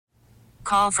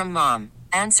call from mom.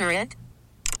 Answer it.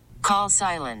 Call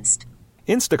silenced.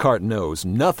 Instacart knows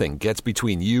nothing gets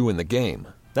between you and the game.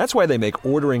 That's why they make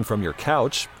ordering from your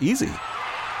couch easy.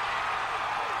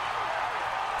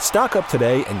 Stock up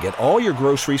today and get all your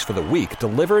groceries for the week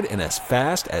delivered in as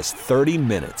fast as 30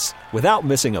 minutes without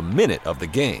missing a minute of the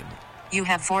game. You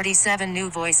have 47 new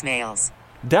voicemails.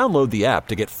 Download the app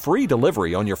to get free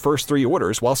delivery on your first 3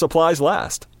 orders while supplies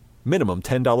last. Minimum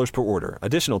 $10 per order.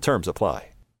 Additional terms apply.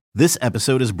 This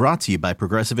episode is brought to you by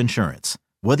Progressive Insurance.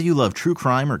 Whether you love true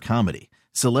crime or comedy,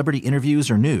 celebrity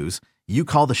interviews or news, you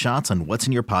call the shots on what's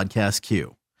in your podcast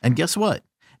queue. And guess what?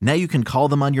 Now you can call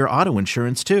them on your auto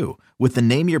insurance too with the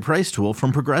Name Your Price tool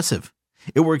from Progressive.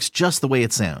 It works just the way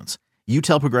it sounds. You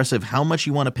tell Progressive how much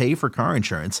you want to pay for car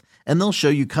insurance, and they'll show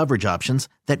you coverage options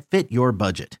that fit your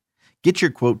budget. Get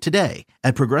your quote today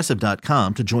at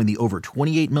Progressive.com to join the over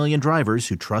 28 million drivers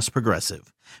who trust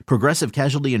Progressive. Progressive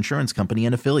Casualty Insurance Company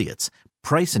and Affiliates.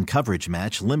 Price and coverage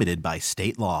match limited by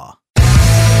state law. The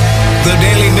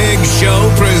Daily Migs Show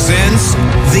presents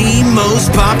the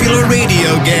most popular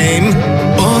radio game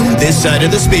on this side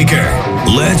of the speaker.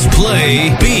 Let's play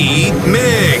Beat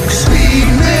Migs.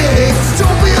 Beat Migs,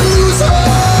 don't be a loser.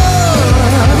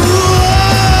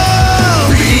 Whoa!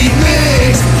 Beat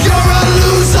Migs, you're a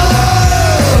loser.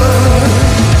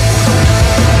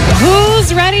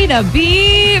 Who's ready to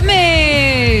beat Migs?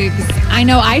 I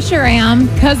know I sure am,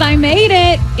 because I made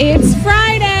it. It's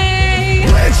Friday.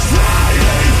 It's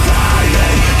Friday,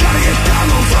 gotta get down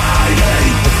on Friday.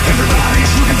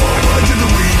 Everybody's looking forward to the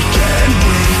weekend.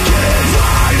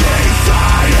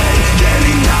 Friday,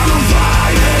 getting down on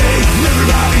Friday.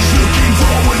 Everybody's looking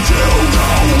forward to the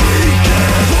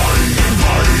weekend. Partying,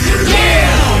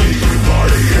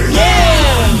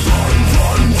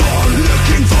 fun,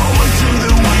 looking forward to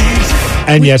the weekend.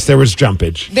 And yes, there was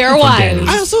jumpage. There was.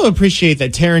 I also appreciate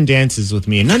that Taryn dances with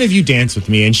me, and none of you dance with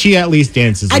me, and she at least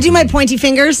dances with I do me. my pointy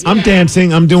fingers. I'm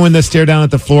dancing. I'm doing the stare down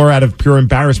at the floor out of pure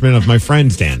embarrassment of my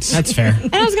friend's dance. That's fair.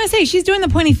 And I was going to say, she's doing the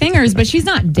pointy fingers, but she's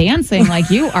not dancing like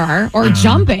you are or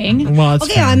jumping. Well, it's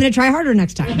Okay, fair. I'm going to try harder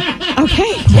next time.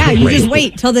 Okay. Yeah, you just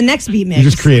wait till the next beat mix. You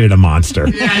just created a monster.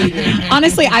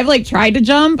 Honestly, I've tried to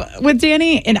jump with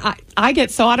Danny, and I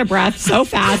get so out of breath so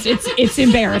fast. It's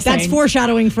embarrassing. That's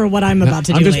foreshadowing for what I'm about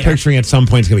to do I'm just later. picturing at some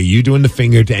point it's going to be you doing the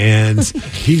finger dance,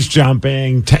 he's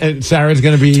jumping, Sarah's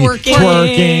going to be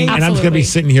Twerking. and I'm just going to Absolutely. be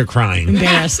sitting here crying.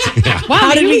 Embarrassed. Wow, How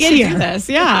maybe did we get should here? do this?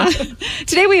 Yeah.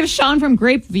 Today we have Shawn from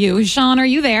Grapeview. Shawn, are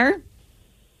you there?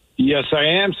 Yes, I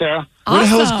am, Sarah. Where the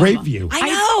hell is Awesome. Grapeview? I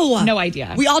know. No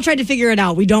idea. We all tried to figure it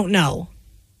out. We don't know.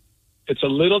 It's a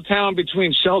little town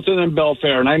between Shelton and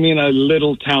Belfair, and I mean a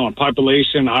little town.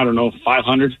 Population, I don't know,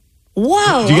 500.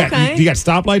 Whoa, Do you okay. got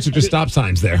stoplights or just stop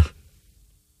signs there?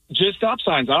 Just stop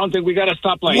signs. I don't think we got a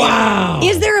stoplight. Wow.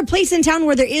 Is there a place in town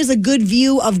where there is a good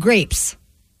view of grapes?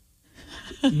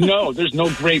 No, there's no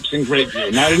grapes in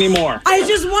Grapeview. Not anymore. I was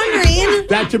just wondering.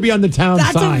 That should be on the town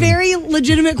That's sign. a very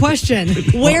legitimate question.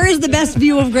 Where is the best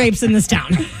view of grapes in this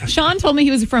town? Shawn told me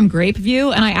he was from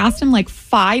Grapeview, and I asked him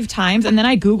 5 times, and then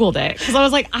I Googled it because I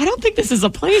was like, I don't think this is a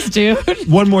place, dude.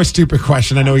 One more stupid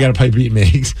question. I know we got to play Beat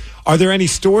Migs. Are there any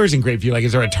stores in Grapeview?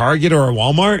 Is there a Target or a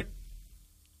Walmart?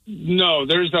 No,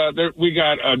 we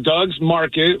got a Doug's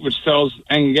Market, which sells,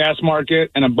 and Gas Market,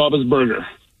 and a Bubba's Burger.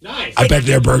 Nice. I bet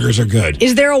their burgers are good.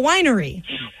 Is there a winery?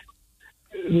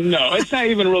 No, it's not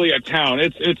even really a town.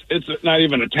 It's not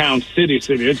even a town, city.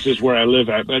 It's just where I live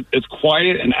at, but it's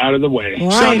quiet and out of the way.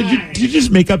 Shawn, did you just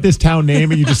make up this town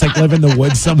name and you just live in the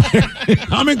woods somewhere?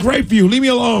 I'm in Grapeview. Leave me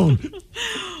alone.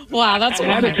 Wow, that's I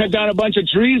had to cut down a bunch of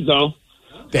trees, though.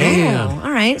 Damn. Oh,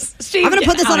 all right. Steve, I'm going to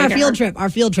put this get on outta our here. field trip. Our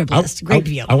field trip list.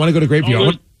 Grapeview. I want to go to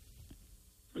Grapeview.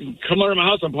 Come over to my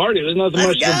house and party. There's nothing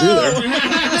much to do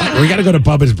there. We got to go to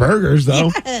Bubba's Burgers,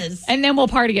 though. Yes. And then we'll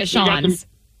party at Shawn's.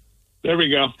 There we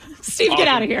go. Steve, get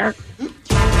out of here.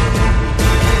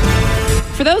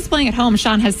 For those playing at home,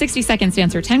 Shawn has 60 seconds to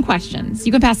answer 10 questions.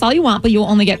 You can pass all you want, but you will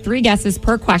only get 3 guesses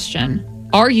per question.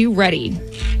 Are you ready?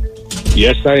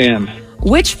 Yes, I am.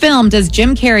 Which film does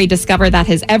Jim Carrey discover that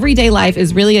his everyday life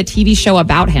is really a TV show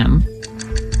about him?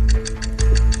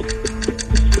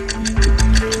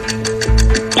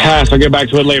 Pass. I'll get back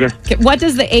to it later. Okay, what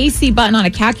does the AC button on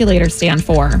a calculator stand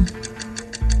for?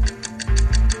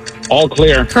 All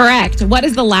clear. Correct. What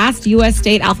is the last U.S.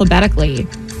 state alphabetically?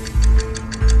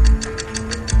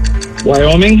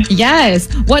 Wyoming.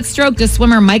 Yes. What stroke does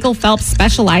swimmer Michael Phelps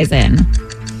specialize in?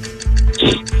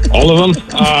 All of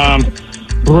them.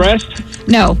 Breast.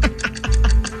 No.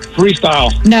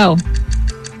 Freestyle. No.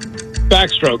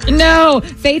 Backstroke. No.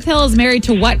 Faith Hill is married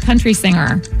to what country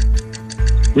singer?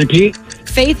 Repeat.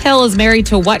 Faith Hill is married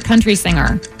to what country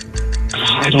singer?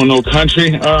 I don't know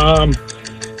country.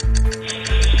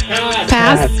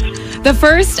 Pass. The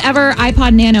first ever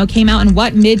iPod Nano came out in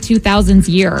what mid-2000s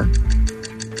year?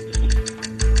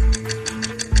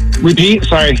 Repeat,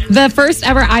 sorry. The first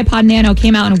ever iPod Nano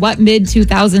came out in what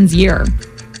mid-2000s year?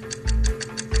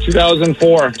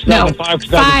 2004, 2005, No.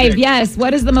 2006. 5, yes.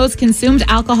 What is the most consumed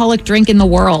alcoholic drink in the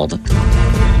world?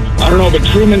 I don't know, but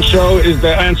Truman Show is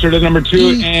the answer to number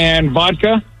 2, and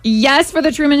vodka? Yes, for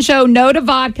the Truman Show. No to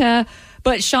vodka.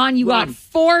 But, Shawn, you got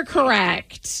 4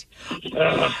 correct.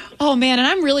 Oh, man, and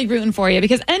I'm really rooting for you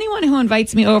because anyone who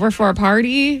invites me over for a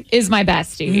party is my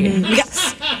bestie.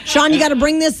 Shawn, you got to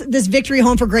bring this victory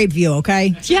home for Grapeview,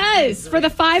 okay? Yes, for the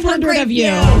 500 of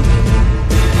you.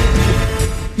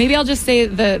 Maybe I'll just say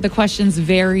the questions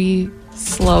very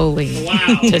slowly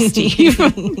to Steve.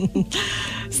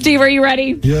 Steve, are you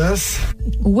ready? Yes.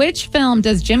 Which film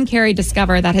does Jim Carrey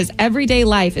discover that his everyday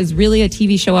life is really a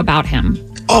TV show about him?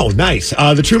 Oh, nice.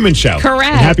 The Truman Show.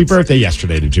 Correct. And happy birthday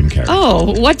yesterday to Jim Carrey.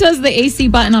 Oh, what does the AC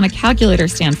button on a calculator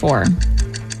stand for?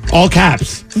 All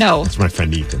caps. No. That's my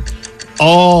friend Ethan.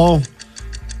 All...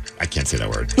 I can't say that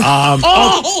word.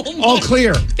 All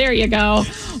clear. There you go.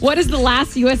 What is the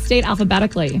last U.S. state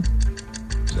alphabetically?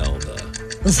 Zelda.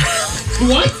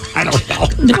 What? I don't know.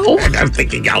 No. I'm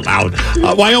thinking out loud.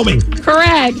 Wyoming.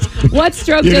 Correct. What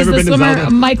stroke You've does never the been to swimmer Zelda?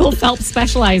 Michael Phelps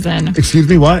specialize in? Excuse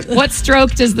me, what? What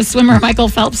stroke does the swimmer Michael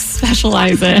Phelps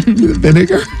specialize in?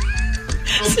 Vinegar?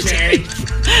 Okay.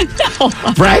 No.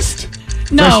 Breast?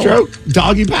 No. Breaststroke?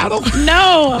 Doggy paddle?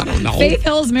 No. I don't know. Faith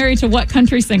Hill is married to what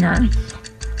country singer?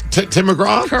 Tim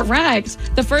McGraw? Correct.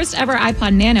 The first ever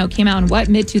iPod Nano came out in what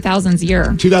mid-2000s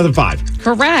year? 2005.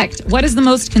 Correct. What is the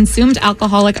most consumed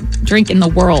alcoholic drink in the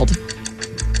world?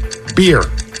 Beer.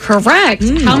 Correct.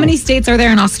 How many states are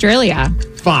there in Australia?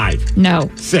 5. No.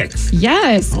 6.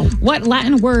 Yes. Oh. What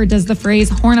Latin word does the phrase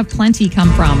horn of plenty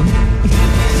come from?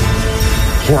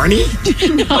 Horny?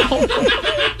 No.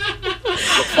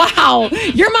 Wow.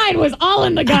 Your mind was all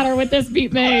in the gutter with this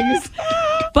beat, Migs.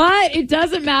 But it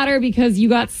doesn't matter because you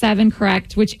got 7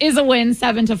 correct, which is a win,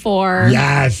 7-4.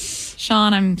 Yes.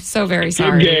 Shawn, I'm so very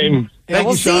sorry. Good game. Thank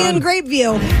We'll you, see you Shawn. in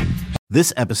Grapeview.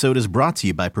 This episode is brought to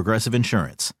you by Progressive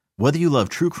Insurance. Whether you love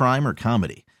true crime or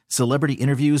comedy, celebrity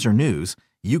interviews or news,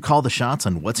 you call the shots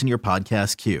on what's in your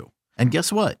podcast queue. And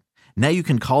guess what? Now you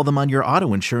can call them on your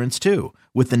auto insurance too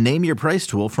with the Name Your Price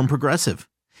tool from Progressive.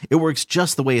 It works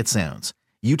just the way it sounds.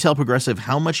 You tell Progressive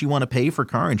how much you want to pay for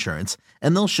car insurance,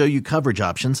 and they'll show you coverage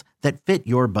options that fit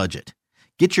your budget.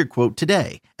 Get your quote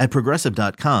today at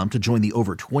Progressive.com to join the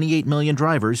over 28 million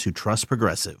drivers who trust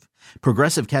Progressive.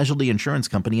 Progressive Casualty Insurance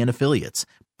Company and Affiliates.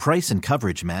 Price and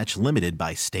coverage match limited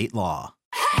by state law.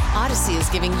 Odyssey is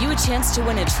giving you a chance to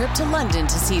win a trip to London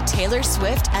to see Taylor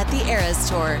Swift at the Eras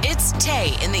Tour. It's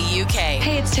Tay in the UK.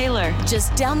 Hey, it's Taylor.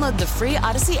 Just download the free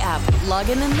Odyssey app, log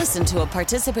in and listen to a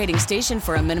participating station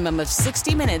for a minimum of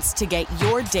 60 minutes to get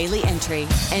your daily entry.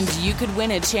 And you could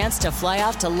win a chance to fly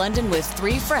off to London with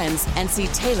 3 friends and see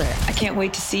Taylor. I can't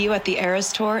wait to see you at the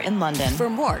Eras Tour in London. For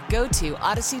more, go to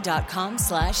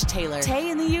odyssey.com/Taylor. Tay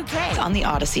in the UK. It's on the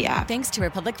Odyssey app. Thanks to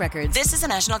Republic Records. This is a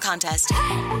national contest.